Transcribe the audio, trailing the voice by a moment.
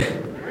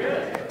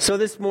So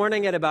this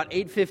morning at about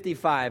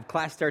 8:55,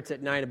 class starts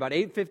at 9, about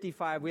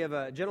 8:55, we have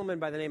a gentleman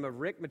by the name of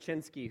Rick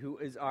Machinsky, who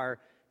is our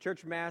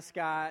church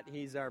mascot.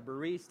 He's our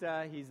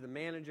barista. He's the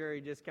manager. He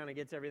just kind of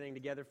gets everything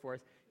together for us.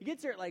 He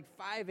gets here at like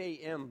 5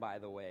 a.m., by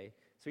the way,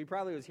 so he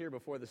probably was here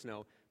before the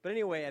snow. But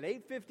anyway, at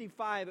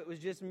 8:55, it was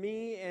just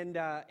me and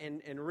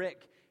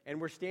Rick, and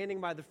we're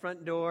standing by the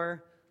front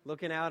door,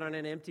 looking out on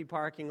an empty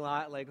parking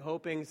lot, like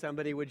hoping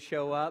somebody would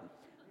show up.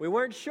 We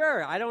weren't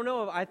sure. I don't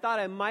know. I thought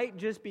I might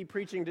just be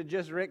preaching to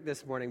just Rick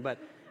this morning, but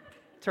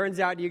turns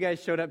out you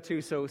guys showed up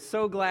too.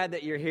 So glad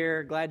that you're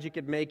here. Glad you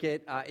could make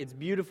it. It's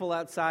beautiful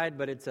outside,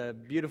 but it's a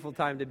beautiful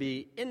time to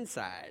be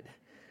inside.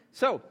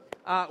 So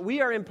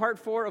we are in part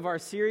 4 of our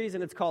series,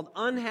 and it's called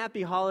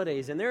Unhappy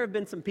Holidays. And there have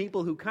been some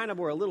people who kind of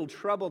were a little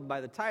troubled by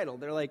the title.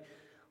 They're like,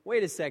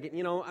 wait a second,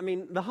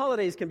 the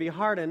holidays can be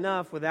hard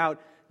enough without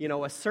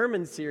a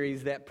sermon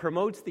series that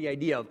promotes the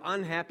idea of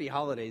unhappy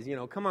holidays.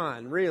 Come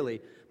on,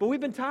 really. But we've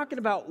been talking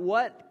about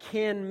what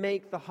can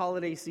make the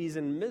holiday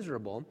season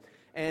miserable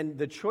and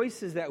the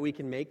choices that we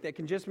can make that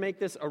can just make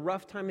this a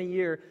rough time of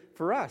year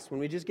for us when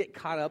we just get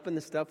caught up in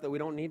the stuff that we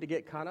don't need to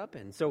get caught up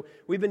in. So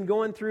we've been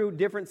going through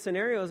different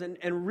scenarios,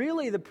 and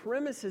really the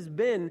premise has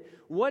been,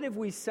 what if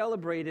we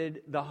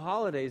celebrated the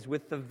holidays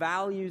with the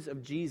values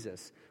of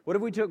Jesus? What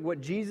if we took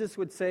what Jesus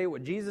would say,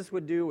 what Jesus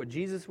would do, what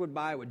Jesus would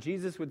buy, what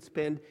Jesus would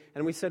spend,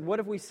 and we said, what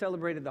if we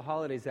celebrated the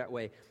holidays that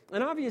way?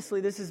 And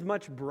obviously this is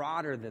much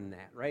broader than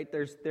that, right?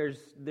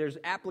 There's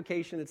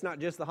application. It's not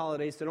just the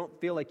holidays, so don't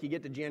feel like you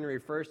get to January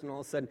 1st and all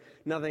of a sudden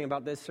nothing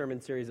about this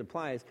sermon series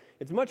applies.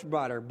 It's much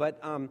broader,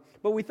 but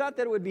we thought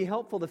that it would be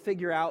helpful to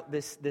figure out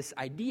this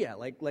idea,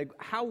 like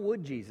how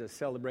would Jesus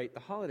celebrate the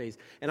holidays?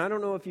 And I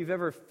don't know if you've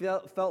ever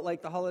felt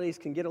like the holidays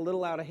can get a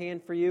little out of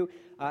hand for you.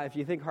 If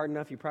you think hard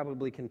enough, you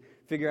probably can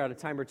figure out a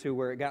time or two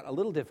where it got a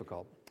little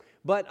difficult.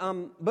 But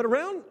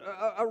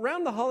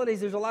around the holidays,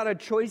 there's a lot of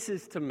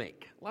choices to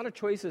make.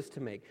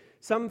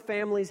 Some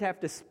families have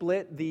to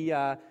split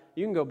the.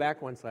 You can go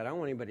back one slide. I don't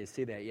want anybody to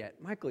see that yet.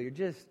 Michael, you're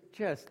just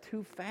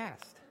too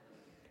fast.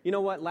 You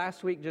know what?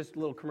 Last week, just a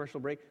little commercial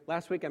break.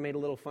 Last week, I made a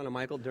little fun of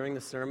Michael during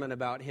the sermon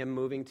about him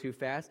moving too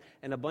fast,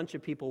 and a bunch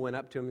of people went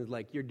up to him and was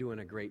like, "You're doing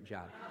a great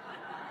job."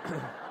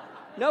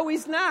 No,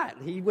 he's not.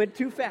 He went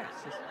too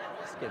fast.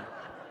 Just kidding.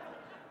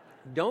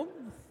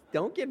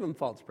 Don't give him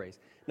false praise.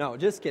 No,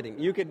 just kidding.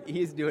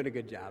 He's doing a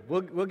good job.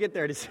 We'll get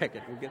there in a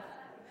second.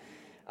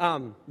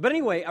 But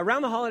anyway,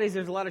 around the holidays,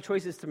 there's a lot of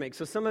choices to make.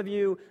 So some of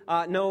you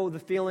know the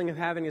feeling of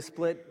having a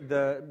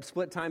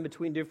split time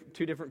between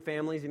two different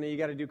families. You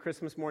got to do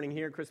Christmas morning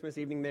here, Christmas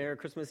evening there,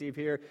 Christmas Eve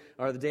here,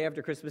 or the day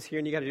after Christmas here,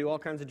 and you got to do all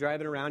kinds of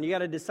driving around. You got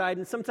to decide,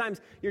 and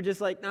sometimes you're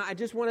just like, no, I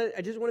just want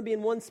to be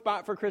in one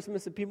spot for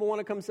Christmas. If people want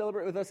to come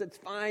celebrate with us, it's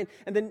fine.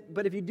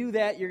 But if you do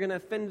that, you're going to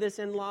offend this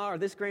in-law or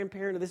this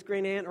grandparent or this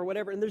great-aunt or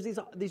whatever. And there's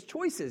these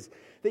choices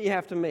that you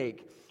have to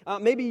make.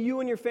 Maybe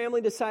you and your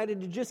family decided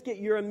to just get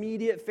your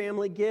immediate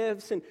family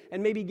gifts and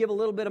maybe give a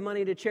little bit of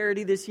money to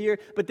charity this year,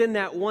 but then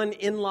that one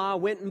in-law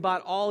went and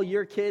bought all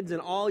your kids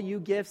and all you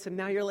gifts, and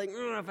now you're like,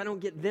 if I don't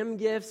get them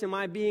gifts, am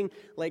I being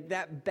like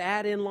that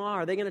bad in-law?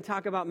 Are they going to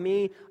talk about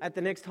me at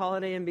the next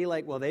holiday and be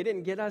like, well, they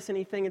didn't get us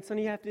anything? And so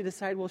you have to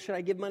decide, well, should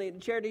I give money to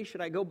charity?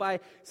 Should I go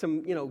buy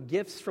some,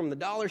 gifts from the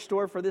dollar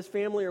store for this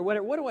family or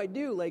whatever? What do I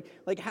do?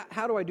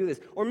 How do I do this?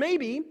 Or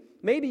maybe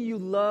you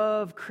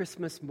love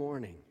Christmas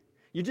morning.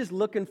 You're just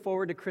looking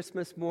forward to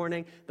Christmas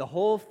morning, the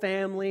whole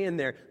family in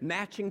their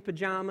matching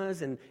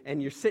pajamas, and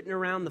you're sitting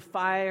around the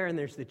fire, and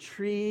there's the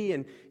tree,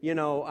 and,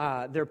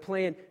 they're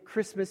playing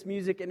Christmas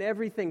music, and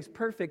everything's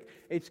perfect.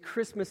 It's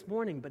Christmas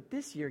morning, but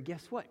this year,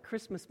 guess what?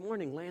 Christmas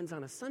morning lands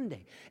on a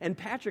Sunday, and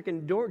Patrick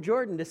and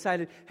Jordan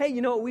decided, hey,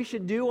 you know what we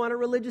should do on a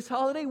religious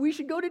holiday? We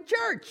should go to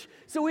church.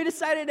 So we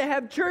decided to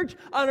have church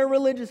on a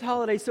religious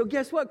holiday. So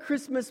guess what?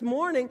 Christmas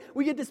morning,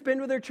 we get to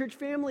spend with our church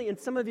family, and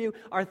some of you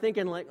are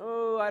thinking like,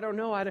 oh, I don't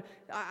know, I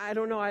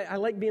don't know. I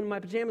like being in my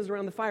pajamas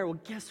around the fire. Well,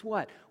 guess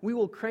what? We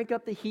will crank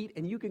up the heat,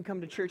 and you can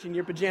come to church in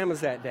your pajamas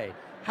that day.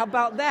 How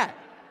about that?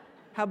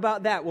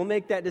 We'll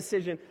make that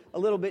decision a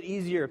little bit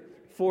easier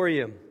for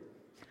you.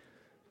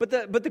 But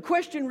the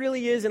question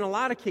really is, in a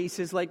lot of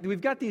cases, like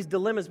we've got these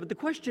dilemmas, but the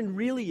question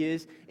really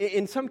is,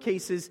 in some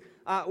cases,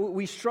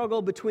 we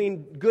struggle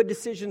between good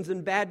decisions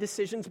and bad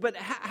decisions. But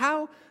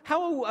how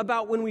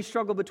about when we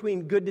struggle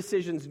between good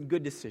decisions and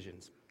good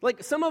decisions?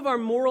 Like some of our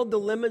moral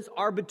dilemmas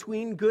are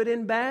between good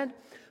and bad,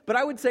 but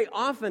I would say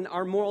often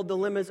our moral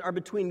dilemmas are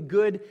between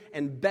good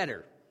and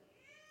better.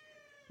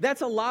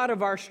 That's a lot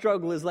of our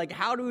struggle, is like,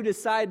 how do we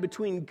decide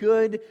between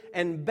good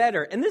and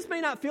better? And this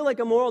may not feel like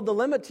a moral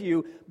dilemma to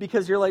you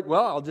because you're like,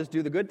 well, I'll just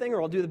do the good thing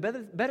or I'll do the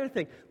better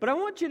thing. But I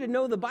want you to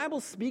know the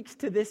Bible speaks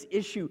to this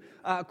issue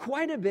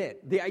quite a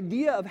bit. The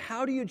idea of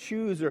how do you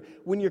choose, or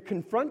when you're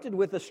confronted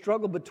with a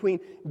struggle between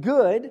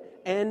good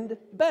and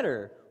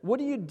better, what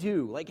do you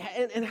do?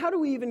 And how do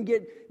we even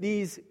get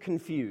these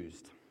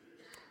confused?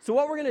 So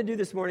what we're going to do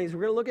this morning is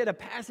we're going to look at a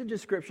passage of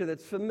Scripture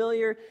that's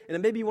familiar, and it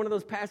may be one of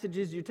those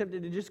passages you're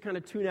tempted to just kind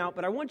of tune out,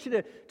 but I want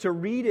you to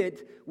read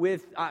it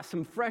with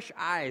some fresh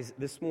eyes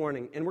this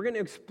morning, and we're going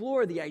to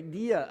explore the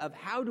idea of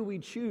how do we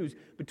choose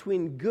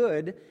between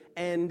good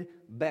and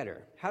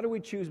better. How do we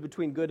choose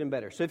between good and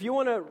better? So if you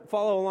want to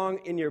follow along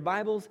in your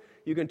Bibles,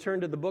 you can turn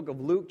to the book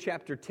of Luke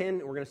chapter 10,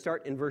 and we're going to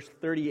start in verse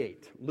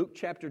 38. Luke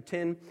chapter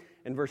 10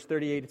 and verse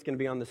 38, it's going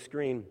to be on the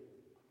screen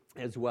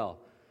as well.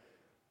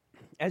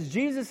 As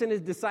Jesus and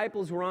his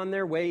disciples were on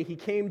their way, he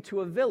came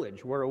to a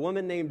village where a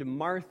woman named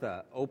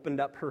Martha opened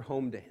up her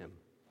home to him.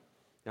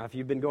 Now, if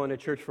you've been going to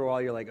church for a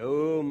while, you're like,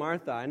 oh,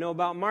 Martha, I know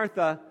about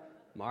Martha.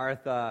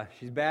 Martha,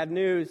 she's bad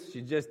news.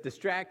 She's just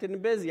distracted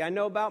and busy. I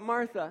know about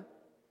Martha.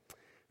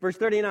 Verse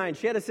 39,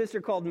 she had a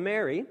sister called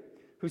Mary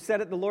who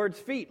sat at the Lord's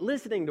feet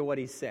listening to what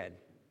he said.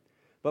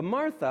 But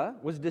Martha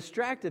was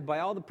distracted by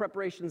all the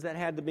preparations that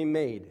had to be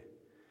made.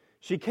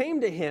 She came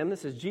to him,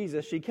 this is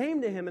Jesus, she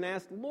came to him and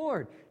asked,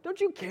 Lord,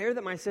 don't you care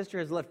that my sister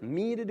has left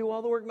me to do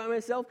all the work by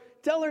myself?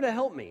 Tell her to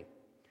help me.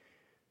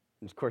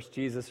 And of course,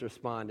 Jesus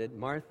responded,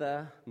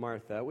 Martha,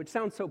 Martha, which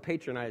sounds so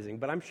patronizing,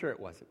 but I'm sure it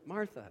wasn't.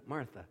 Martha,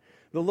 Martha.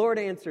 The Lord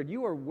answered,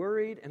 you are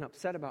worried and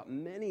upset about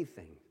many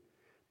things,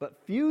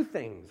 but few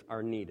things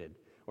are needed,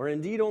 or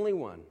indeed only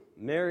one.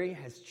 Mary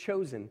has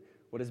chosen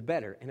what is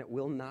better, and it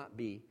will not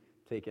be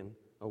taken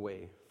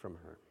away from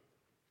her.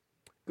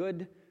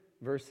 Good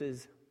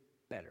versus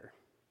better.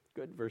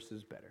 Good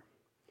versus better.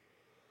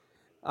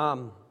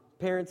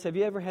 Parents, have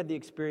you ever had the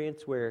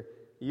experience where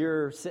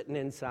you're sitting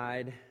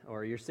inside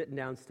or you're sitting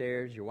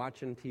downstairs, you're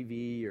watching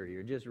TV or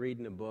you're just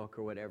reading a book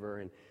or whatever,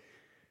 and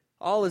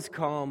all is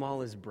calm,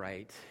 all is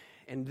bright,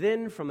 and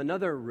then from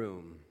another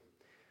room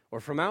or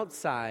from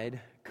outside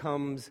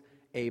comes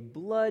a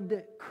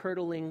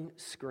blood-curdling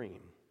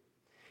scream.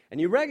 And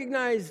you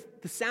recognize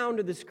the sound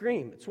of the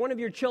scream. It's one of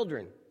your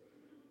children.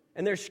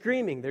 And they're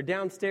screaming. They're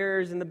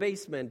downstairs in the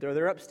basement or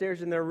they're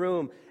upstairs in their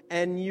room.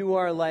 And you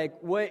are like,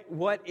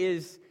 what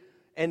is...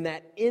 And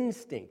that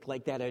instinct,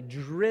 like that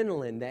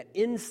adrenaline, that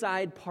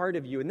inside part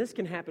of you, and this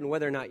can happen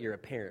whether or not you're a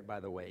parent,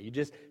 by the way. You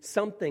just,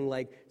 something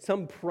like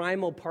some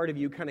primal part of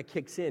you kind of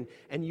kicks in,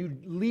 and you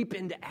leap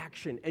into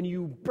action, and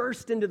you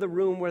burst into the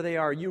room where they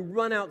are. You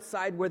run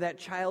outside where that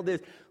child is,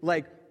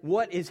 like,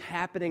 what is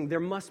happening? There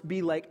must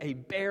be like a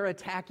bear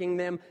attacking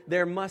them.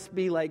 There must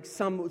be like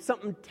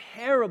something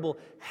terrible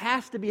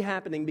has to be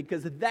happening,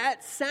 because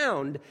that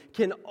sound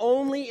can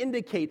only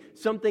indicate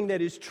something that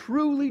is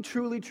truly,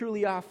 truly,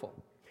 truly awful.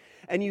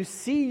 And you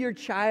see your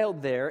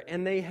child there,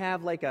 and they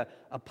have like a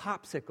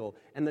popsicle,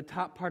 and the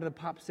top part of the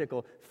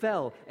popsicle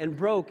fell and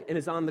broke and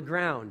is on the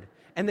ground.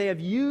 And they have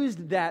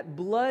used that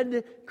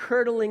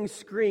blood-curdling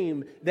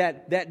scream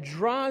that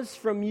draws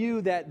from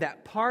you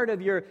that part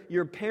of your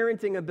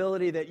parenting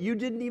ability that you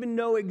didn't even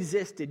know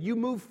existed. You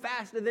move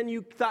faster than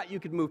you thought you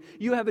could move.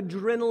 You have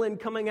adrenaline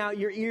coming out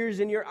your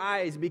ears and your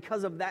eyes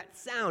because of that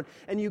sound.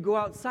 And you go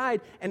outside,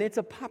 and it's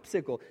a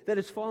popsicle that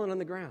has fallen on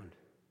the ground.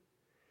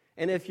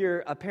 And if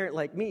you're a parent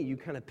like me, you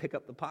kind of pick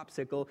up the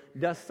popsicle,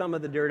 dust some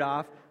of the dirt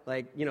off,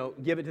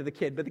 give it to the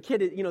kid. But the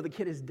kid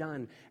is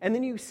done. And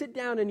then you sit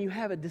down and you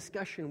have a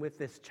discussion with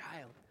this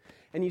child.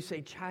 And you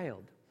say,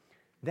 child,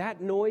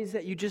 that noise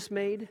that you just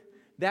made,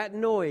 that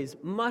noise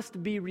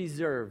must be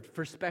reserved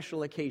for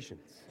special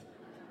occasions.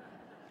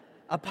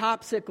 A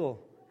popsicle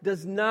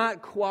does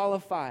not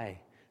qualify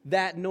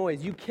that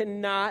noise. You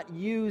cannot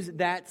use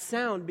that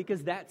sound,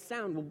 because that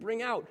sound will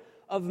bring out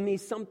of me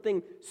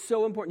something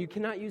so important. You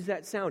cannot use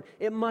that sound.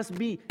 It must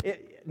be,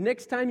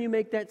 next time you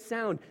make that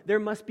sound,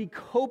 there must be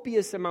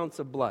copious amounts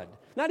of blood.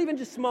 Not even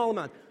just small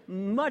amounts.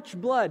 Much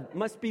blood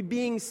must be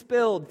being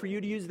spilled for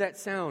you to use that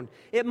sound.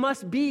 It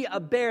must be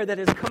a bear that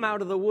has come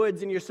out of the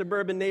woods in your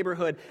suburban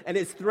neighborhood and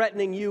is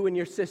threatening you and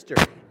your sister.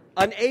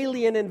 An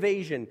alien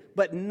invasion,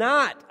 but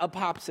not a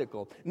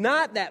popsicle.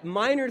 Not that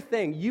minor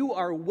thing. You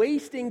are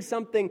wasting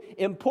something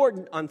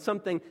important on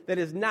something that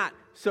is not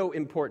so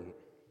important.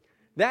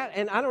 That,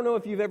 and I don't know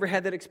if you've ever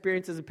had that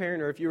experience as a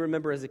parent or if you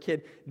remember as a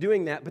kid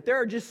doing that, but there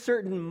are just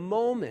certain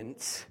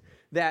moments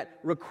that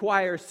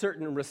require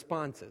certain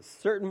responses.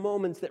 Certain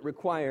moments that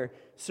require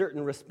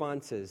certain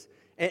responses.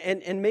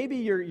 And maybe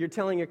you're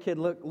telling your kid,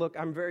 look,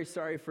 I'm very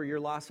sorry for your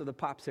loss of the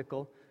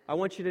popsicle. I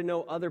want you to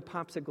know other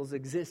popsicles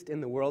exist in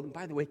the world. And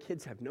by the way,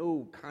 kids have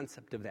no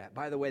concept of that.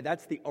 By the way,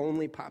 that's the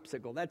only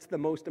popsicle. That's the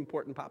most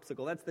important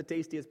popsicle. That's the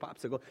tastiest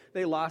popsicle.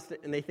 They lost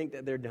it and they think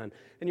that they're done.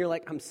 And you're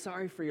like, I'm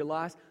sorry for your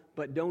loss,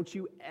 but don't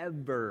you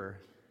ever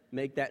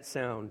make that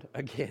sound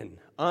again.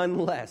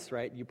 Unless,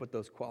 right, you put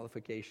those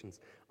qualifications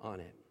on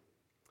it.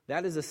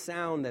 That is a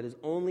sound that is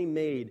only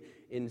made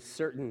in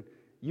certain,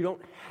 you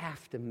don't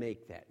have to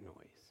make that noise.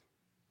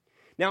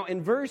 Now,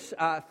 in verse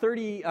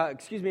 40,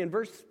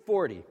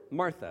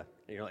 Martha,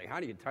 and you're like, how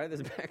do you tie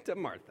this back to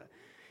Martha?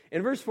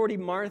 In verse 40,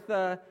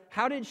 Martha,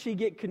 how did she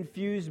get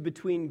confused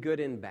between good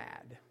and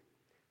bad?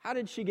 How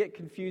did she get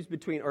confused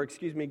between,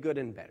 good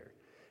and better?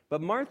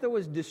 But Martha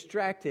was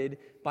distracted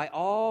by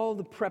all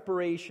the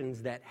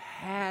preparations that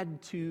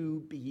had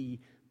to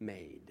be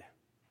made.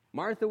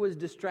 Martha was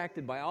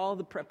distracted by all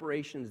the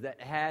preparations that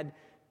had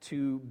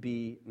to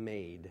be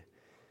made.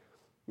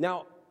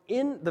 Now,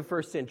 in the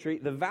first century,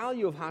 the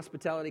value of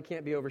hospitality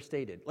can't be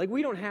overstated. Like,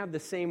 we don't have the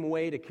same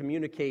way to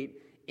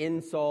communicate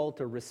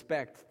insult or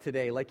respect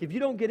today. Like, if you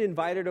don't get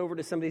invited over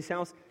to somebody's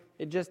house,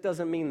 it just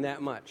doesn't mean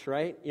that much,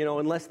 right? You know,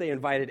 unless they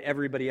invited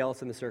everybody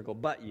else in the circle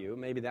but you.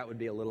 Maybe that would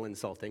be a little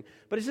insulting.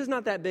 But it's just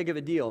not that big of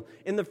a deal.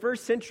 In the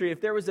first century, if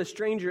there was a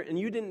stranger and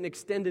you didn't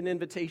extend an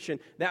invitation,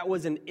 that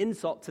was an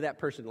insult to that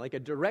person, like a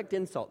direct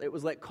insult. It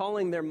was like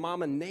calling their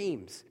mama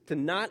names to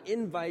not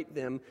invite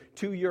them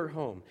to your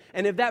home.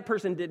 And if that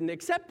person didn't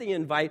accept the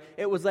invite,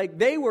 it was like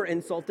they were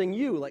insulting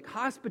you. Like,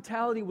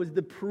 hospitality was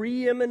the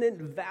preeminent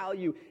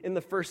value in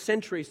the first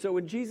century. So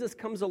when Jesus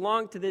comes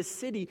along to this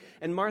city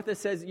and Martha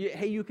says,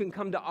 hey, you can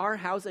come to our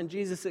house, and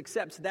Jesus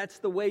accepts, that's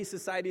the way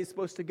society is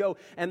supposed to go.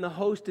 And the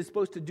host is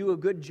supposed to do a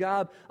good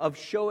job of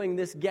showing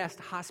this guest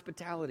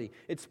hospitality.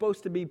 It's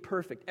supposed to be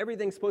perfect.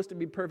 Everything's supposed to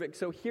be perfect.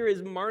 So here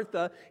is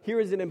Martha. Here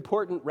is an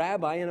important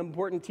rabbi, an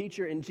important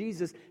teacher in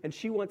Jesus, and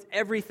she wants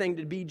everything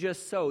to be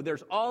just so.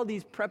 There's all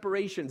these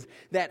preparations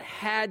that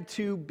had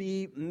to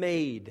be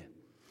made.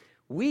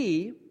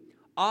 We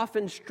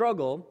often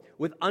struggle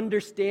with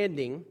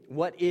understanding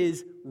what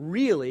is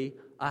really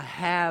a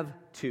have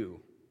to.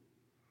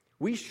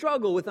 We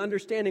struggle with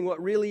understanding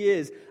what really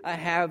is a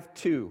have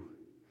to.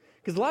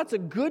 Because lots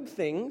of good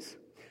things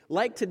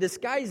like to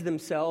disguise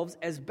themselves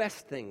as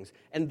best things,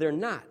 and they're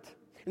not.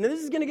 And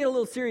this is going to get a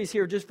little serious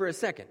here just for a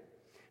second.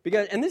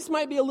 And this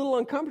might be a little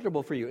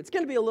uncomfortable for you. It's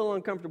going to be a little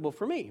uncomfortable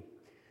for me.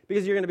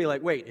 Because you're going to be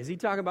like, wait, is he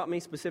talking about me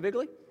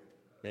specifically?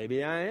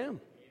 Maybe I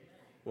am.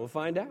 We'll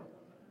find out.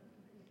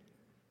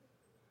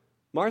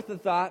 Martha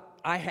thought,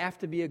 I have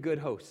to be a good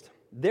host.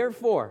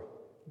 Therefore,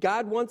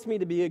 God wants me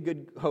to be a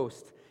good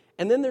host.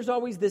 And then there's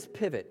always this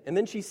pivot. And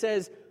then she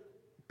says,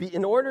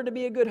 in order to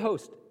be a good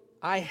host,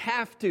 I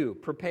have to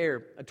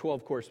prepare a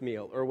 12-course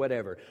meal or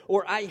whatever.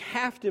 Or I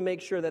have to make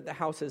sure that the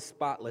house is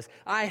spotless.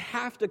 I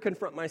have to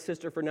confront my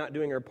sister for not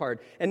doing her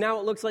part. And now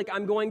it looks like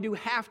I'm going to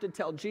have to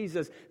tell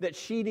Jesus that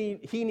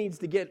he needs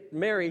to get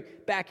Mary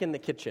back in the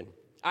kitchen.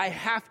 I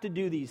have to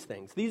do these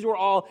things. These were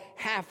all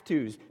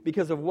have-tos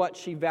because of what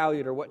she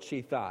valued or what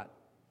she thought.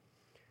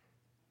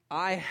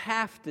 I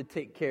have to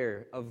take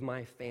care of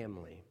my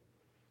family.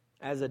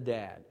 As a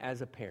dad,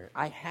 as a parent.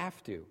 I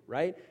have to,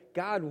 right?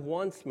 God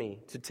wants me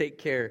to take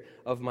care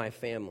of my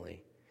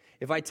family.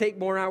 If I take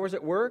more hours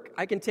at work,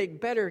 I can take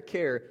better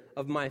care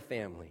of my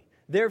family.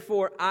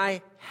 Therefore,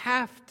 I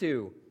have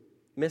to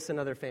miss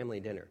another family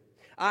dinner.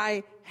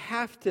 I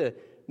have to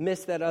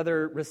miss that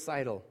other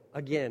recital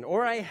again.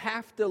 Or I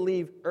have to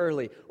leave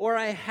early. Or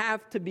I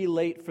have to be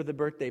late for the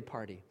birthday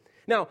party.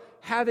 Now,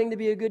 having to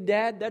be a good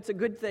dad, that's a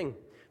good thing.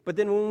 But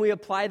then when we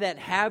apply that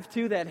have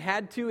to, that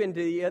had to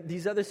into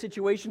these other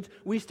situations,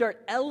 we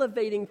start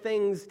elevating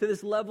things to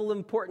this level of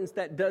importance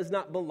that does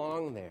not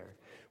belong there.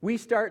 We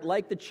start,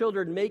 like the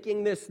children,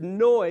 making this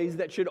noise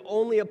that should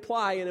only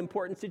apply in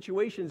important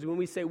situations when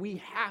we say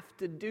we have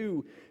to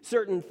do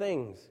certain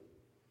things.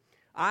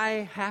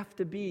 I have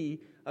to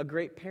be a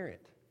great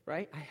parent,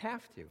 right? I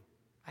have to.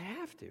 I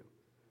have to.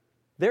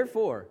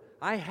 Therefore,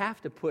 I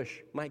have to push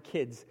my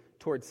kids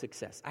towards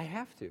success. I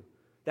have to.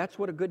 That's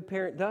what a good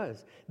parent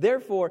does.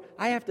 Therefore,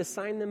 I have to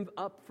sign them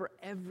up for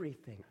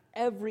everything,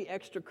 every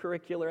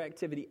extracurricular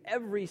activity,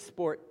 every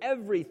sport,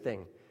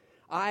 everything.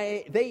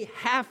 They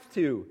have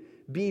to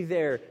be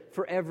there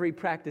for every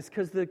practice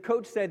because the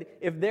coach said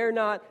if they're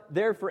not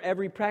there for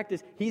every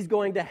practice, he's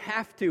going to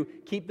have to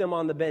keep them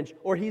on the bench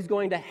or he's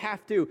going to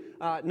have to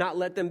not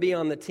let them be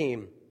on the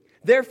team.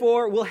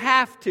 Therefore, we'll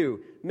have to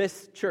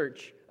miss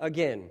church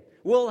again.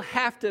 We'll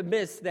have to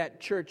miss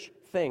that church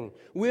thing.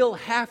 We'll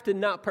have to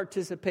not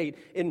participate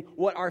in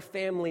what our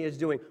family is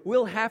doing.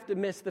 We'll have to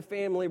miss the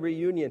family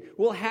reunion.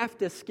 We'll have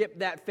to skip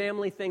that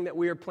family thing that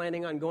we are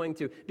planning on going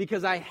to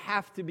because I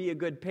have to be a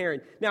good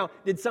parent. Now,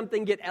 did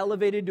something get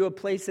elevated to a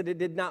place that it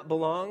did not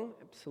belong?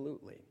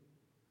 Absolutely.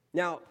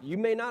 Now, you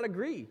may not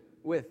agree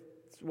with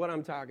what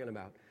I'm talking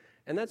about,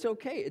 and that's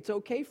okay. It's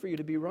okay for you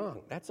to be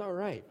wrong. That's all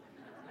right.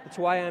 That's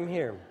why I'm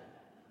here.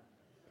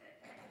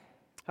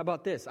 How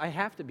about this? I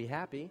have to be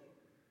happy.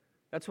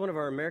 That's one of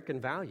our American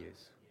values.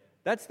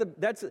 That's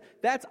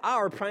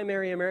our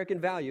primary American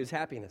value is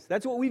happiness.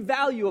 That's what we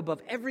value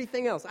above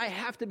everything else. I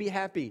have to be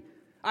happy.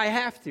 I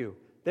have to.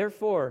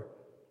 Therefore,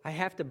 I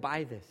have to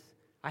buy this.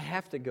 I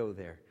have to go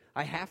there.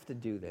 I have to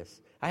do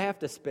this. I have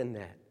to spend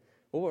that.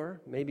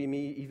 Or maybe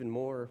me even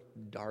more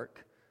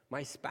dark,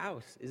 my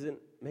spouse isn't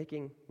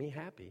making me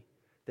happy.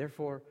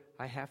 Therefore,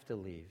 I have to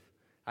leave.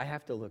 I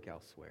have to look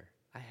elsewhere.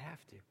 I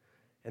have to.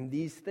 And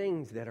these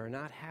things that are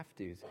not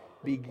have-tos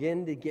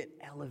begin to get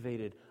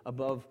elevated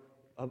above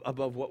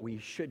what we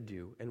should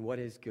do and what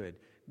is good.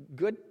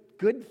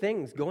 Good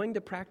things, going to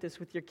practice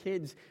with your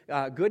kids,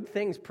 good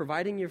things,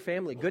 providing your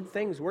family, good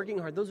things, working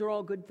hard. Those are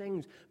all good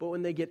things. But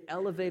when they get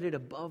elevated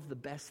above the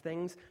best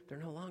things, they're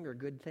no longer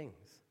good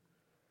things.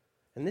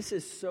 And this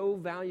is so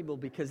valuable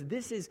because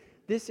this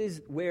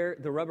is where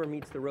the rubber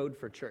meets the road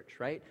for church,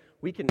 right?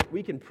 we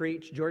can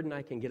preach. Jordan and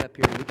I can get up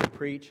here and we can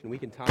preach and we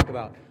can talk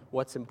about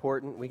what's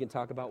important. We can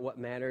talk about what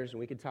matters and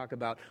we can talk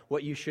about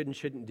what you should and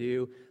shouldn't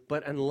do.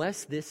 But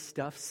unless this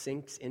stuff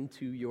sinks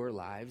into your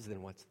lives,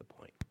 then what's the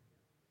point?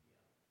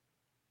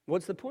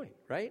 What's the point,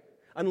 right?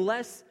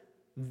 Unless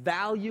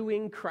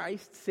valuing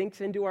Christ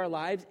sinks into our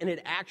lives and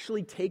it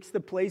actually takes the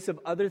place of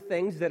other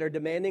things that are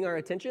demanding our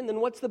attention, then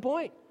what's the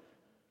point?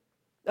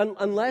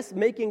 Unless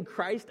making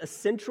Christ a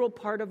central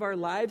part of our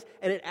lives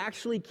and it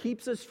actually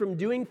keeps us from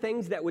doing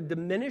things that would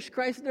diminish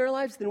Christ in our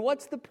lives, then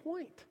what's the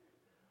point?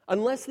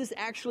 Unless this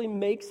actually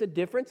makes a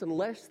difference,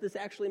 unless this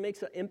actually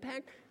makes an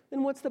impact,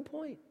 then what's the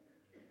point?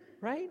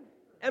 Right?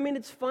 I mean,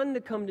 it's fun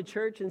to come to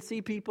church and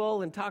see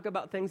people and talk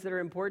about things that are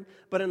important,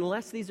 but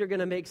unless these are going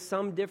to make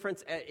some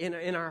difference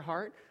in our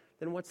heart,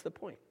 then what's the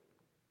point?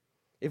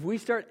 If we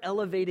start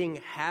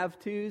elevating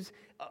have-tos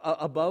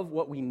above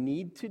what we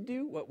need to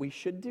do, what we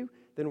should do,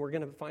 then we're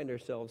going to find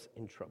ourselves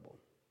in trouble.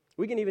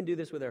 We can even do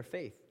this with our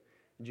faith.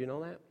 Did you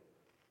know that?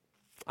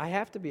 I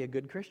have to be a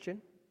good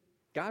Christian.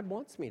 God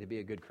wants me to be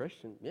a good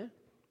Christian. Yeah,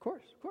 of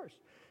course.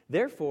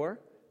 Therefore,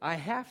 I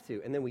have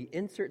to. And then we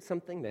insert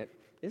something that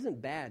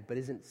isn't bad, but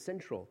isn't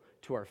central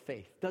to our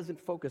faith, doesn't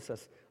focus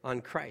us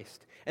on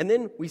Christ. And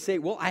then we say,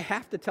 well, I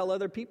have to tell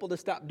other people to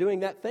stop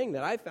doing that thing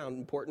that I found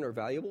important or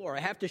valuable, or I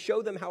have to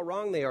show them how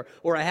wrong they are,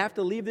 or I have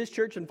to leave this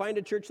church and find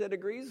a church that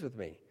agrees with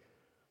me.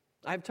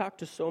 I've talked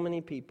to so many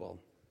people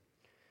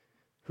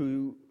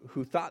who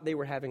thought they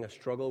were having a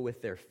struggle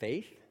with their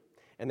faith,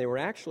 and they were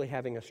actually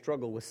having a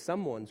struggle with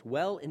someone's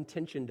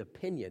well-intentioned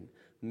opinion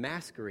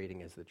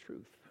masquerading as the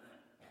truth.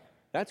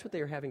 That's what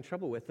they were having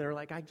trouble with. They're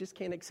like, I just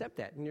can't accept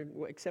that. And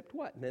you're, accept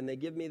what? And then they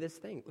give me this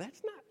thing.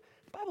 That's not,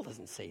 the Bible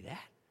doesn't say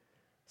that.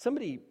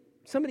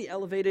 Somebody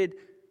elevated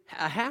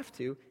a have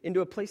to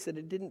into a place that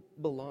it didn't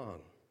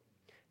belong.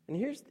 And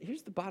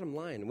here's the bottom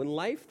line. When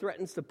life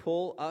threatens to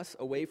pull us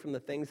away from the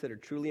things that are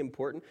truly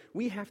important,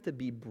 we have to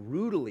be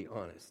brutally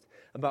honest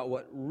about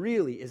what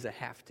really is a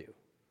have to.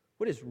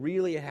 What is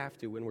really a have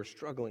to when we're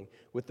struggling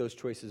with those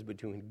choices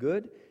between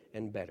good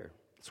and better?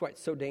 That's why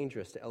it's so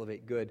dangerous to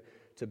elevate good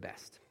to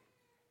best.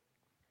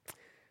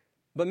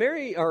 But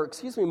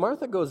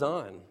Martha goes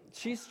on.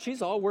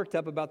 She's all worked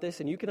up about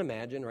this, and you can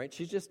imagine, right?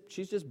 She's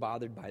just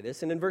bothered by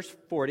this. And in verse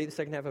 40, the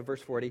second half of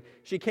verse 40,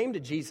 she came to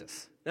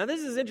Jesus. Now,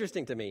 this is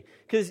interesting to me,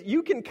 because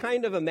you can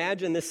kind of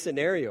imagine this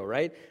scenario,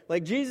 right?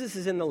 Like, Jesus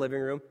is in the living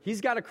room. He's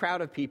got a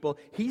crowd of people.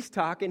 He's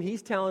talking.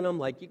 He's telling them,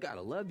 like, you got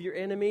to love your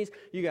enemies.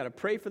 You got to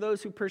pray for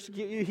those who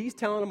persecute you. He's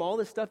telling them all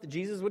this stuff that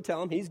Jesus would tell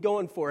them. He's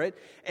going for it.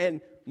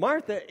 And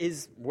Martha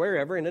is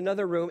wherever in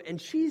another room, and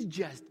she's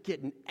just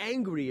getting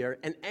angrier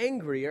and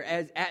angrier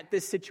at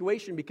this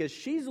situation, because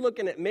she's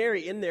looking at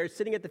Mary in there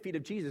sitting at the feet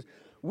of Jesus,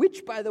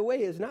 which, by the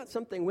way, is not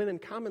something women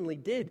commonly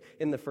did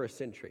in the first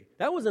century.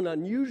 That was an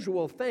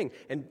unusual thing.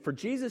 And for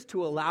Jesus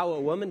to allow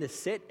a woman to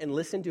sit and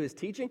listen to his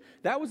teaching,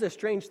 that was a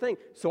strange thing.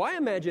 So I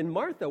imagine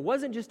Martha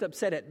wasn't just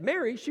upset at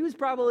Mary, she was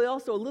probably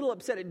also a little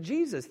upset at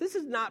Jesus. This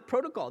is not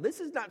protocol. This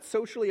is not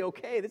socially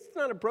okay. This is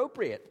not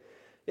appropriate.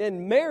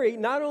 And Mary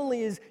not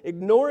only is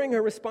ignoring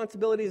her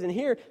responsibilities in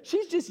here,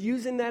 she's just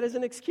using that as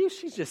an excuse.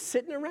 She's just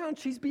sitting around.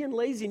 She's being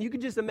lazy. And you can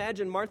just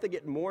imagine Martha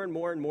getting more and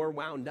more and more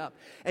wound up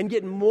and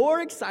getting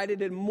more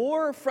excited and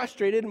more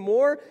frustrated,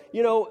 more,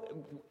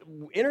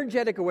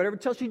 energetic or whatever,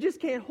 until she just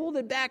can't hold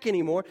it back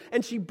anymore.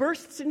 And she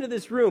bursts into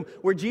this room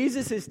where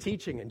Jesus is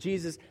teaching. And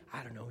Jesus,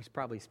 I don't know, he's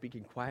probably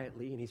speaking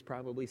quietly, and he's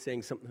probably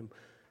saying something,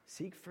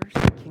 seek first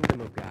the kingdom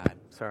of God.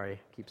 Sorry,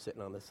 I keep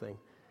sitting on this thing.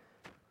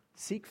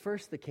 Seek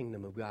first the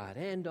kingdom of God,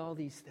 and all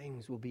these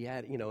things will be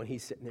added. And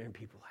he's sitting there, and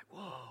people are like,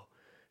 whoa,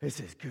 this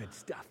is good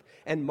stuff.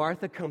 And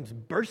Martha comes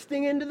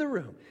bursting into the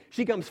room.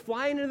 She comes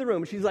flying into the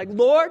room. She's like,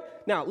 Lord.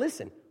 Now,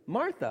 listen,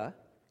 Martha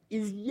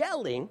is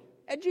yelling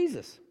at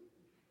Jesus.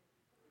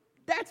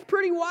 That's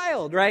pretty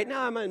wild, right?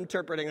 Now, I'm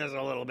interpreting this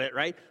a little bit,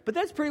 right? But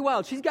that's pretty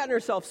wild. She's gotten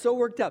herself so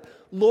worked up.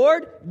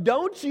 Lord,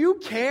 don't you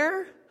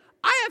care?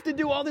 I have to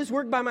do all this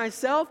work by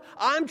myself.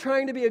 I'm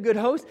trying to be a good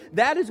host.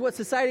 That is what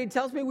society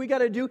tells me we got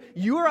to do.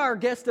 You're our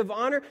guest of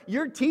honor.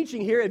 You're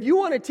teaching here. If you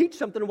want to teach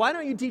something, why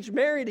don't you teach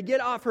Mary to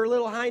get off her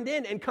little hind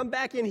end and come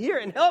back in here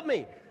and help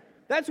me?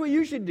 That's what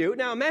you should do.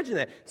 Now imagine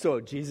that.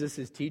 So Jesus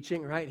is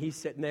teaching, right? He's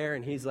sitting there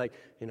and he's like,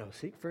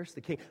 seek first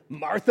the king.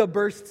 Martha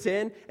bursts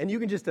in, and you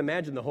can just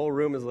imagine the whole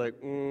room is like,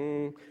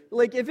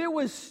 Like if it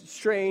was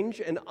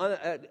strange and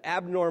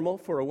abnormal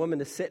for a woman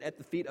to sit at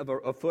the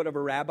foot of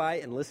a rabbi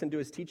and listen to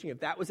his teaching, if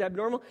that was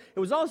abnormal, it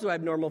was also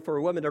abnormal for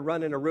a woman to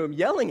run in a room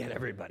yelling at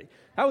everybody.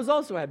 That was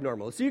also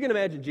abnormal. So you can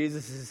imagine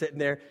Jesus is sitting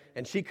there,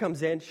 and she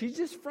comes in. She's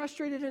just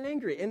frustrated and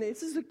angry, and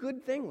this is a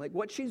good thing. Like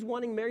what she's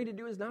wanting Mary to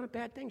do is not a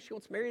bad thing. She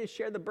wants Mary to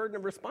share the burden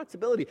of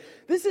responsibility.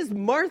 This is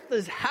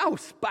Martha's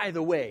house, by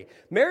the way.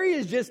 Mary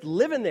is just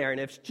living there,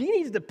 and if she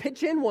needs to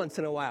pitch in once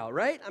in a while,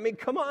 right? I mean,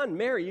 come on,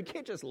 Mary, you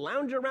can't just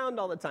lounge around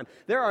all the time.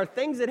 There are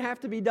things that have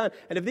to be done,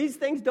 and if these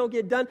things don't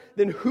get done,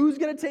 then who's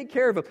going to take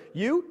care of them?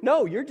 You?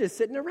 No, you're just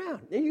sitting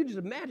around. And you just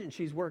imagine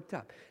she's worked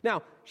up.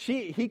 Now,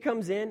 he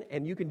comes in,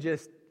 and you can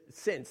just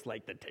sense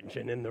like the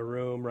tension in the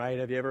room, right?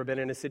 Have you ever been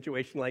in a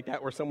situation like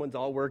that where someone's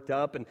all worked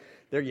up and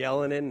they're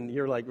yelling and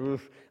you're like,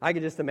 oof. I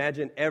can just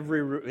imagine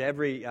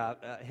every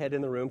head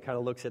in the room kind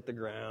of looks at the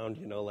ground,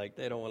 like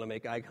they don't want to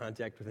make eye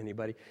contact with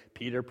anybody.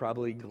 Peter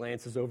probably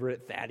glances over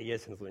at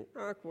Thaddeus and is like,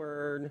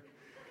 awkward.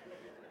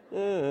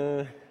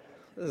 I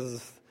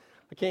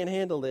can't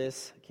handle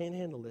this.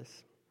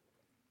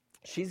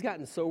 She's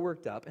gotten so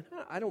worked up, and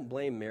I don't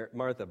blame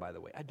Martha, by the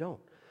way. I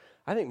don't.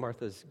 I think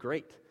Martha's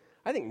great.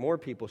 I think more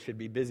people should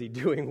be busy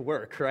doing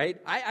work, right?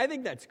 I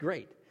think that's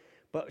great.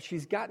 But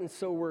she's gotten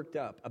so worked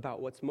up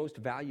about what's most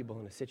valuable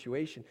in a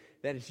situation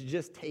that it's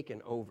just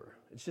taken over.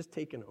 It's just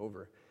taken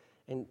over.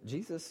 And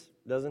Jesus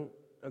doesn't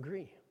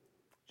agree.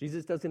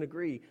 Jesus doesn't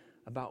agree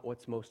about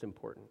what's most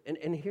important.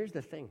 And here's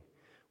the thing.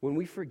 When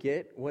we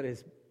forget what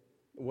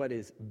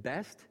is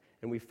best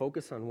and we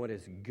focus on what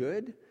is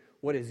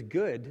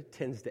good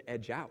tends to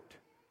edge out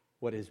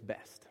what is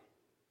best.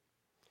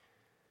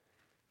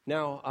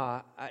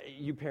 Now,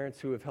 you parents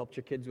who have helped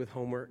your kids with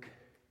homework,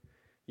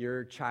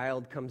 your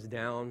child comes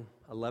down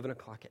 11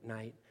 o'clock at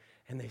night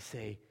and they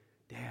say,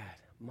 Dad,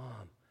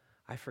 Mom,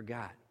 I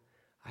forgot.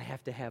 I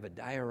have to have a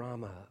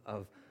diorama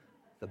of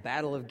the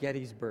Battle of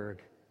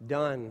Gettysburg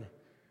done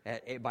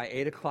by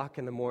 8 o'clock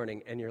in the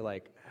morning. And you're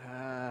like,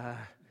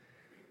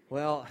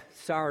 well,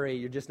 sorry,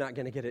 you're just not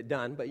going to get it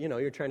done. But,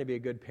 you're trying to be a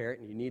good parent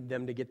and you need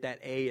them to get that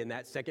A in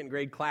that second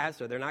grade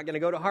class or they're not going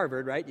to go to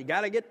Harvard, right? You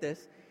got to get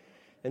this.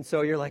 And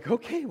so you're like,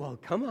 okay, well,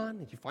 come on.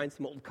 And you find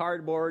some old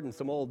cardboard and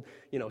some old,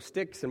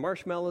 sticks and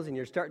marshmallows, and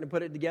you're starting to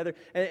put it together.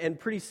 And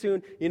pretty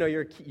soon,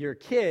 your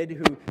kid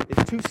who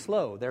is too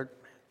slow, sorry,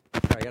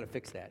 I got to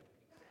fix that.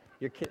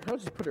 Your kid, I'll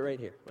just put it right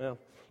here. Well,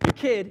 your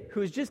kid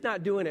who's just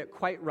not doing it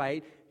quite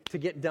right to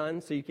get done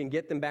so you can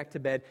get them back to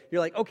bed,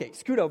 you're like, okay,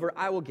 scoot over,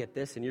 I will get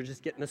this. And you're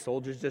just getting the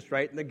soldiers just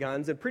right and the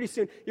guns. And pretty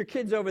soon, your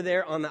kid's over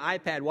there on the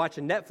iPad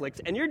watching Netflix,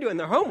 and you're doing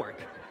their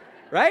homework,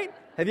 right?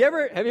 Have you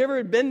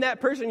ever been that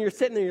person? You're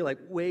sitting there, you're like,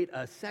 wait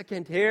a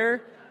second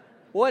here.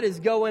 What is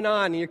going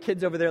on? And your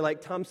kid's over there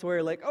like Tom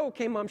Sawyer, like, oh,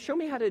 okay, Mom, show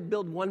me how to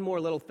build one more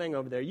little thing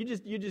over there. You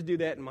just do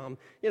that, and Mom,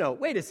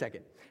 wait a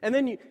second. And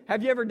then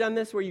have you ever done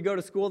this where you go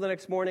to school the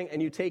next morning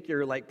and you take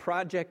your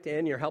project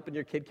in, you're helping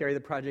your kid carry the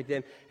project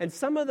in, and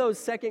some of those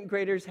second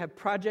graders have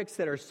projects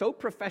that are so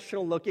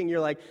professional looking, you're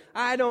like,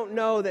 I don't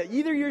know that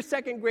either your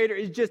second grader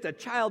is just a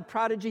child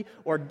prodigy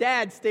or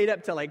Dad stayed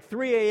up till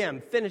 3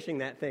 a.m. finishing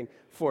that thing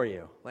for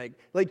you. Like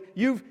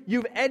you've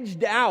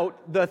edged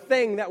out the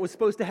thing that was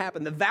supposed to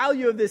happen. The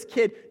value of this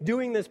kid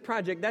doing this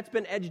project, that's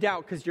been edged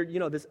out because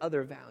you're, this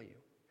other value.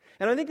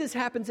 And I think this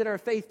happens in our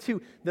faith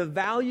too. The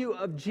value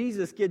of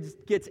Jesus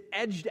gets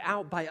edged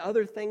out by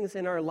other things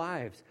in our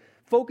lives.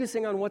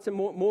 Focusing on what's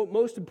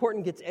most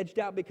important gets edged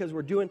out because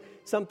we're doing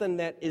something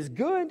that is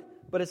good,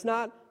 but it's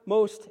not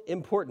most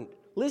important.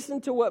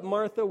 Listen to what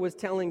Martha was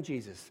telling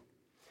Jesus.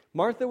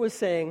 Martha was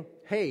saying,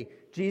 hey,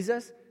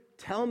 Jesus,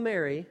 tell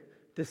Mary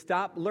to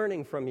stop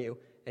learning from you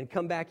and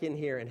come back in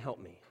here and help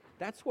me.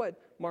 That's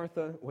what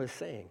Martha was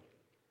saying.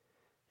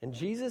 And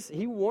Jesus,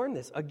 he warned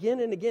this again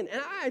and again.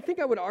 And I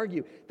think I would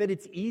argue that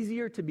it's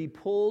easier to be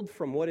pulled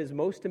from what is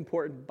most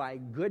important by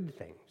good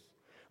things.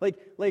 Like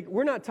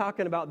we're not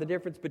talking about the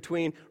difference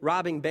between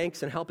robbing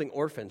banks and helping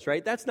orphans,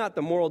 right? That's not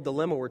the moral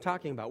dilemma we're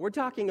talking about. We're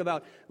talking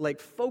about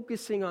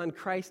focusing on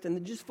Christ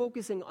and just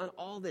focusing on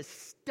all this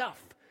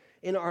stuff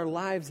in our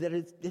lives that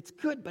it's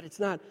good, but it's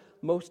not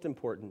most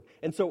important.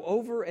 And so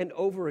over and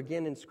over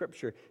again in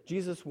Scripture,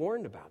 Jesus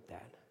warned about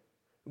that.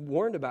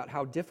 Warned about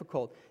how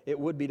difficult it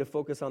would be to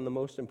focus on the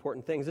most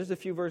important things. There's a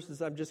few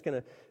verses I'm just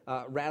going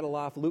to rattle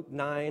off. Luke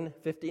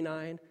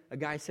 9:59. A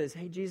guy says,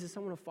 hey, Jesus, I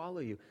want to follow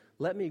you.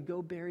 Let me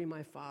go bury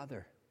my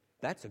father.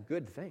 That's a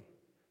good thing.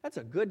 That's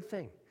a good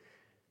thing.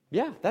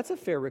 Yeah, that's a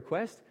fair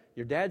request.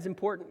 Your dad's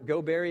important.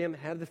 Go bury him,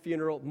 have the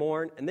funeral,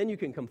 mourn, and then you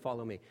can come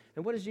follow me.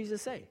 And what does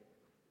Jesus say?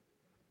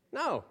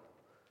 No.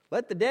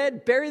 Let the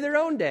dead bury their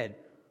own dead.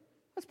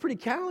 That's pretty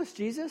callous,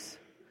 Jesus.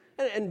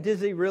 And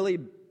does he really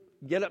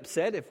get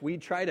upset if we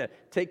try to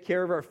take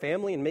care of our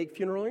family and make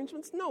funeral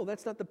arrangements? No,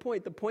 that's not the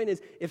point. The point is,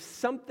 if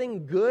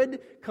something good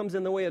comes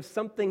in the way of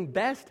something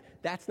best,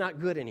 that's not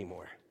good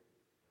anymore.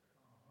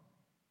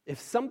 If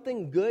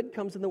something good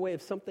comes in the way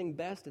of something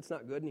best, it's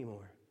not good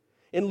anymore.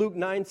 In Luke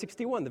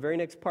 9:61, the very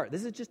next part,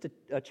 this is just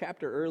a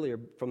chapter earlier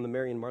from the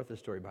Mary and Martha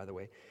story, by the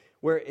way,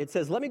 where it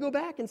says, let me go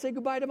back and say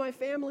goodbye to my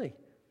family.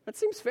 That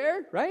seems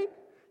fair, right?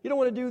 You don't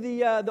want to do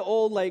the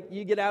old,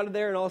 you get out of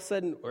there and all of a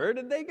sudden, where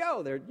did they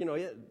go? They're,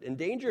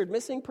 endangered,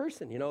 missing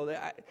person.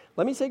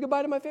 Let me say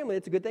goodbye to my family.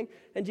 It's a good thing.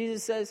 And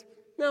Jesus says,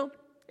 no,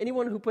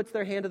 anyone who puts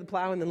their hand to the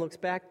plow and then looks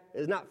back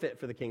is not fit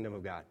for the kingdom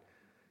of God.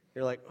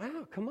 You're like,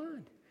 wow, come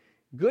on.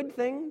 Good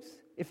things,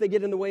 if they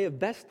get in the way of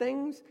best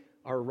things,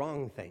 are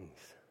wrong things.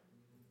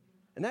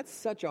 And that's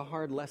such a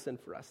hard lesson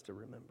for us to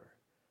remember.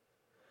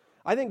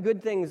 I think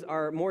good things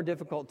are more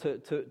difficult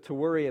to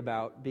worry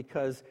about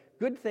because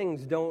good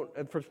things don't,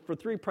 for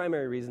three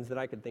primary reasons that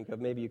I could think of,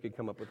 maybe you could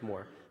come up with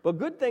more. But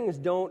good things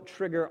don't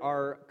trigger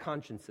our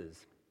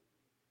consciences.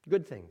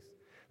 Good things.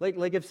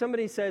 Like if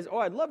somebody says, oh,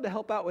 I'd love to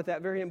help out with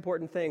that very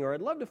important thing, or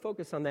I'd love to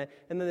focus on that,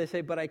 and then they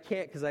say, but I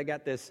can't because I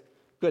got this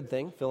good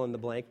thing, fill in the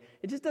blank,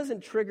 it just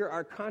doesn't trigger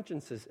our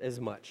consciences as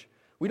much.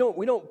 We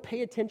don't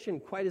pay attention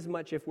quite as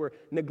much if we're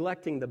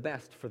neglecting the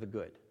best for the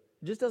good.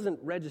 It just doesn't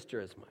register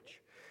as much.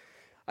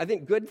 I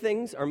think good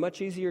things are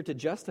much easier to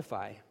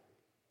justify.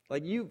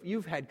 Like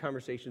you've had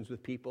conversations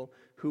with people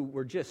who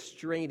were just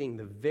straining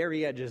the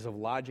very edges of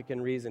logic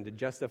and reason to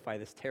justify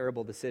this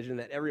terrible decision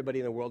that everybody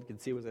in the world could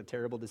see was a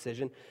terrible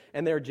decision,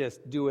 and they're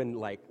just doing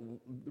like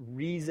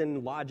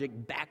reason, logic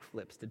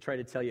backflips to try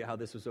to tell you how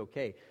this was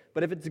okay.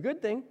 But if it's a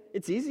good thing,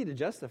 it's easy to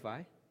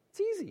justify. It's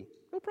easy.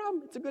 No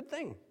problem. It's a good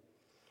thing.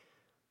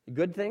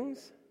 Good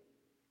things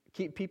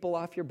keep people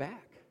off your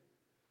back.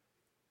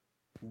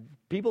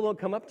 People don't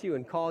come up to you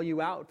and call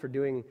you out for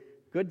doing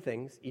good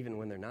things, even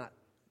when they're not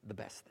the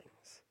best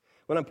things.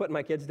 When I'm putting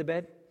my kids to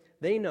bed,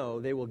 they know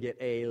they will get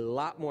a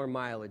lot more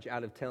mileage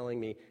out of telling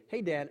me,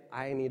 hey, Dad,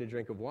 I need a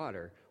drink of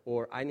water,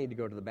 or I need to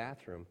go to the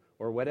bathroom,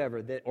 or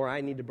whatever, or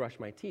I need to brush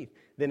my teeth,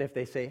 than if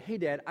they say, hey,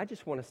 Dad, I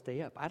just want to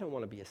stay up. I don't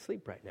want to be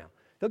asleep right now.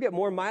 They'll get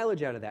more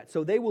mileage out of that.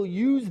 So they will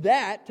use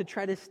that to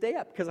try to stay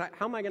up, because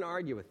how am I going to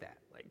argue with that?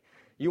 Like,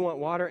 you want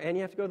water and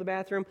you have to go to the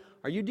bathroom?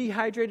 Are you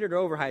dehydrated or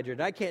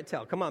overhydrated? I can't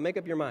tell. Come on, make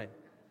up your mind.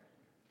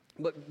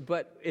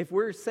 But if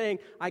we're saying,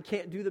 I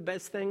can't do the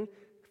best thing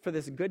for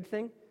this good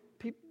thing,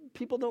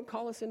 people don't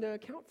call us into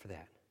account for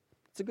that.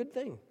 It's a good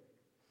thing.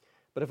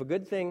 But if a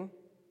good thing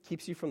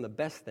keeps you from the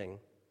best thing,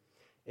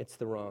 it's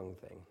the wrong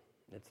thing.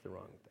 It's the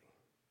wrong thing.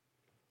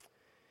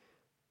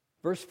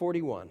 Verse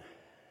 41,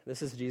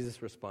 this is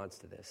Jesus' response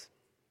to this.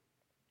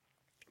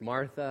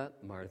 Martha,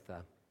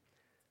 Martha,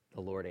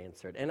 the Lord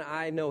answered. And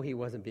I know he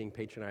wasn't being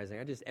patronizing.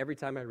 Every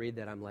time I read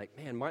that, I'm like,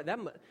 man,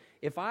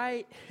 if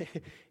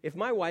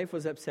my wife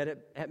was upset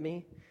at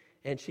me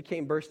and she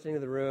came bursting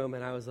into the room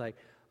and I was like,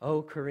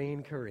 oh,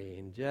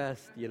 Corrine,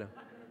 just,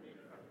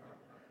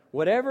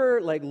 whatever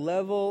like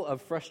level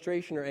of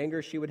frustration or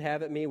anger she would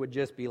have at me would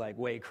just be like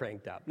way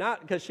cranked up.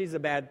 Not because she's a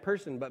bad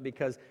person, but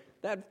because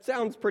that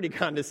sounds pretty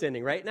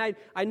condescending, right? And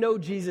I know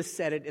Jesus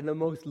said it in the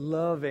most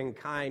loving,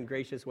 kind,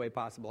 gracious way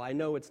possible. I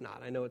know it's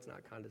not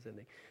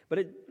condescending.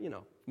 But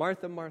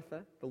Martha,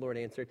 Martha, the Lord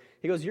answered.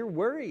 He goes, you're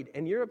worried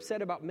and you're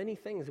upset about many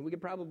things. And we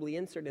could probably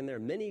insert in there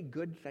many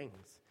good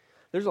things.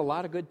 There's a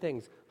lot of good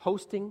things.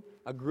 Hosting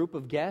a group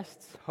of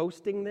guests,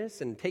 hosting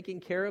this and taking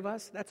care of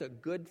us, that's a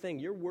good thing.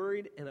 You're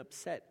worried and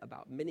upset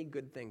about many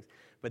good things.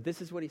 But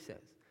this is what he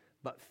says.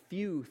 But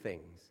few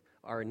things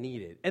are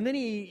needed. And then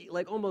he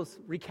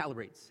almost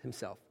recalibrates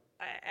himself.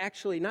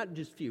 Actually, not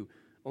just few,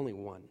 only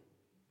one.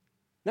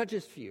 Not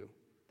just few.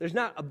 There's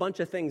not a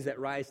bunch of things that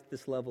rise to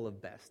this level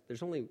of best.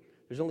 There's only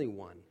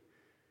one.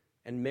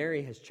 And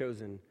Mary has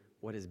chosen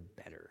what is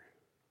better.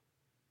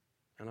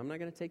 And I'm not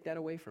going to take that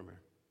away from her.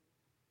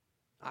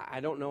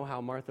 I don't know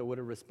how Martha would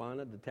have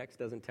responded. The text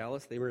doesn't tell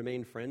us. They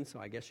remained friends, so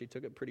I guess she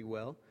took it pretty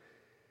well.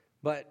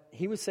 But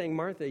he was saying,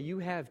 Martha, you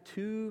have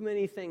too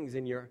many things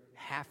in your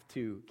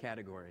have-to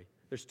category.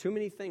 There's too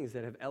many things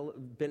that have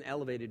been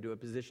elevated to a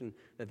position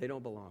that they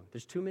don't belong.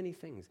 There's too many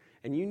things.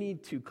 And you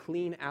need to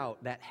clean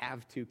out that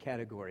have-to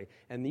category.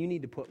 And you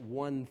need to put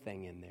one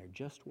thing in there,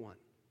 just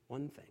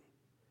one thing.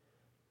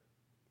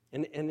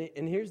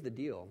 And here's the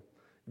deal.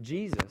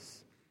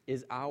 Jesus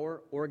is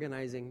our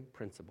organizing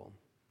principle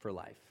for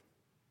life.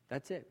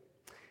 That's it.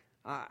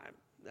 I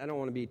don't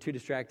want to be too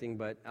distracting,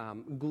 but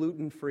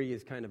gluten-free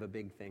is kind of a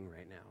big thing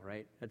right now,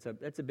 right?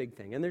 That's a big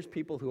thing. And there's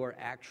people who are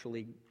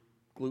actually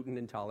gluten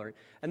intolerant.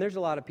 And there's a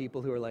lot of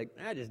people who are like,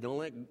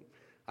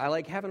 I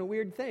like having a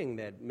weird thing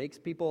that makes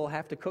people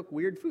have to cook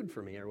weird food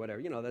for me or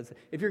whatever.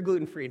 If you're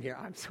gluten-free in here,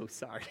 I'm so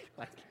sorry.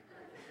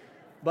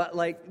 But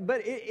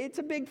it's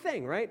a big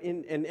thing, right?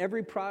 In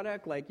every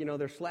product,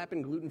 they're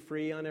slapping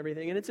gluten-free on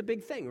everything, and it's a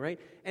big thing, right?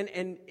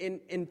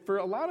 And for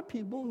a lot of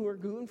people who are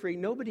gluten-free,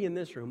 nobody in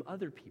this room,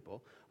 other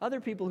people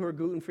who are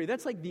gluten-free,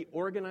 that's like the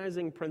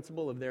organizing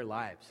principle of their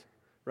lives,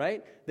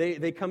 right?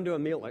 They come to a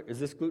meal like, is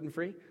this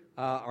gluten-free?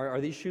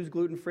 Are these shoes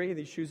gluten-free?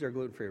 These shoes are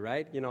gluten-free,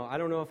 right? I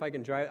don't know if I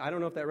can drive. I don't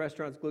know if that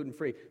restaurant's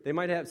gluten-free.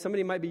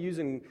 Somebody might be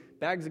using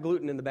bags of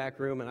gluten in the back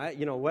room,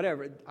 and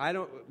whatever.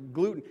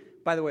 Gluten.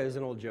 By the way, there's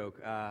an old joke,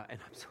 and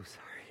I'm so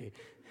sorry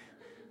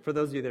for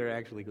those of you that are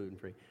actually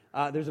gluten-free.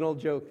 There's an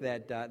old joke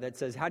that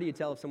says, how do you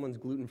tell if someone's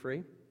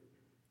gluten-free?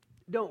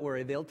 Don't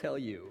worry, they'll tell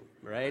you,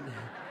 right?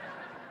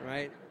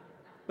 Right?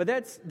 But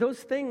those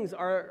things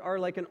are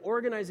like an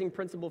organizing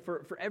principle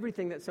for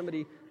everything that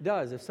somebody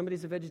does. If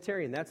somebody's a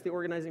vegetarian, that's the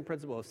organizing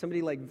principle. If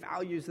somebody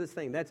values this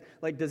thing, that's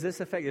does this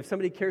affect? If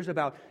somebody cares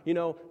about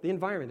the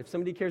environment, if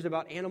somebody cares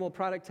about animal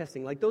product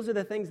testing, those are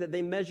the things that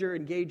they measure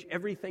and gauge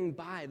everything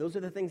by. Those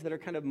are the things that are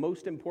kind of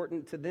most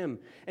important to them.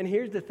 And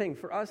here's the thing: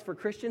 for us, for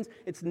Christians,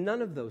 it's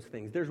none of those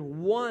things. There's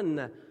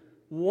one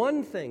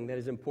thing that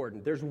is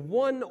important. There's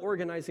one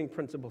organizing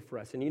principle for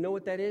us, and you know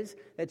what that is?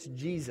 That's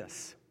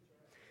Jesus.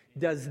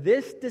 Does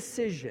this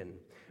decision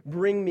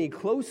bring me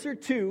closer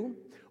to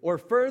or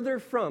further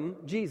from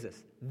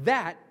Jesus?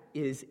 That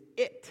is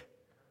it.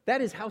 That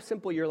is how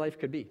simple your life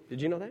could be.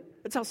 Did you know that?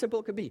 That's how simple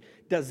it could be.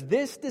 Does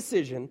this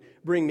decision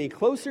bring me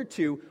closer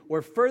to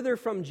or further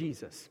from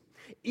Jesus?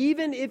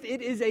 Even if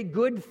it is a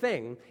good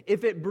thing,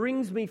 if it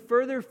brings me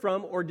further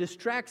from or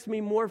distracts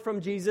me more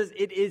from Jesus,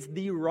 it is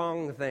the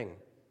wrong thing.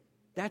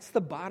 That's the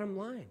bottom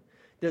line.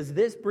 Does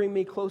this bring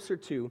me closer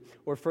to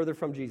or further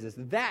from Jesus?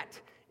 That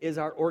is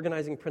our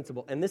organizing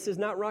principle. And this is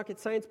not rocket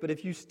science, but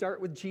if you start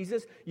with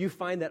Jesus, you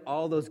find that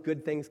all those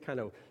good things kind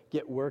of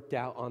get worked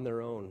out on their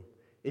own.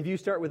 If you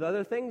start with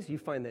other things, you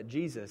find that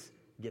Jesus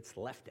gets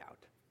left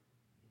out.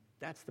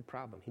 That's the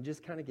problem. He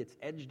just kind of gets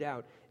edged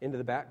out into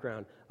the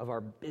background of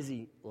our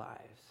busy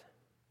lives.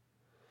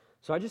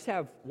 So I just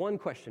have one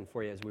question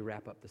for you as we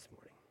wrap up this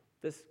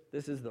morning.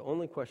 This is the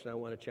only question I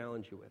want to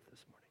challenge you with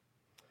this morning.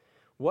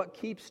 What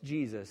keeps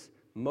Jesus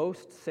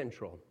most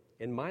central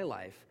in my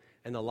life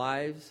and the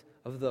lives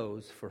of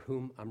those for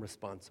whom I'm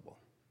responsible?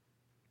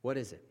 What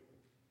is it?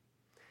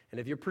 And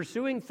if you're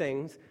pursuing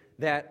things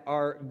that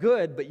are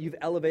good, but you've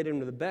elevated them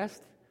to the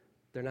best,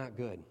 they're not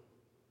good.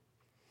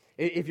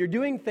 If you're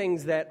doing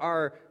things that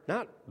are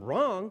not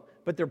wrong,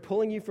 but they're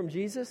pulling you from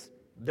Jesus,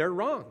 they're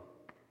wrong.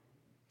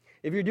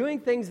 If you're doing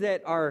things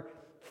that are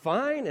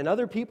fine and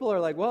other people are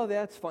like, well,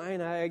 that's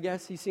fine, I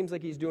guess he seems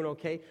like he's doing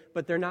okay,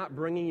 but they're not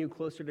bringing you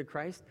closer to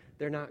Christ,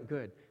 they're not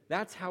good.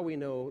 That's how we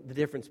know the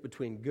difference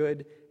between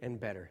good and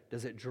better.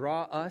 Does it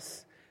draw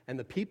us and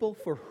the people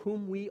for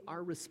whom we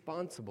are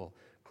responsible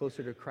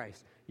closer to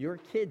Christ? Your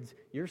kids,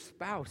 your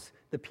spouse,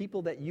 the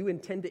people that you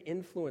intend to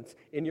influence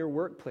in your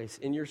workplace,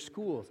 in your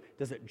schools,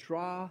 does it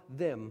draw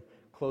them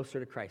closer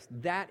to Christ?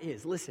 That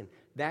is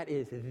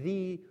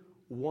the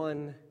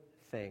one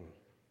thing.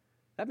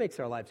 That makes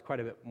our lives quite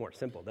a bit more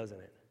simple, doesn't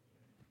it?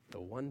 The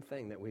one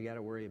thing that we got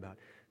to worry about.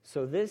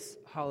 So this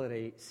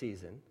holiday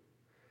season,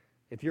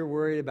 if you're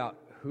worried about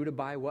who to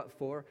buy what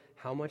for,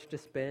 how much to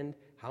spend,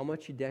 how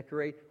much you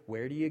decorate,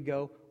 where do you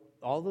go,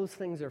 all those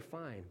things are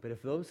fine. But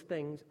if those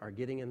things are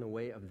getting in the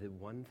way of the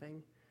one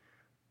thing,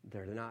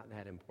 they're not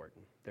that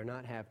important. They're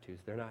not have-tos.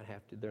 They're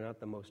not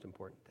the most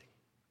important thing.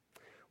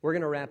 We're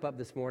going to wrap up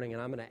this morning,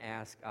 and I'm going to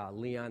ask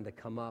Leon to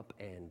come up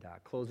and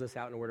close us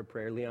out in a word of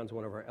prayer. Leon's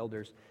one of our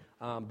elders.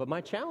 But my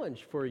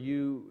challenge for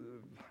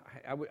you,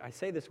 I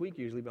say this week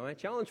usually, but my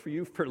challenge for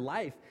you for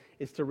life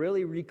is to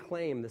really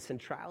reclaim the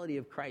centrality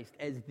of Christ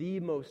as the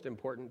most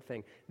important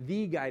thing,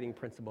 the guiding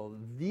principle,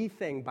 the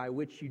thing by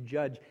which you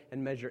judge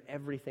and measure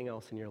everything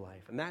else in your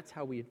life. And that's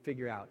how we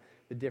figure out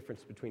the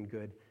difference between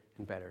good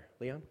and better.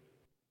 Leon?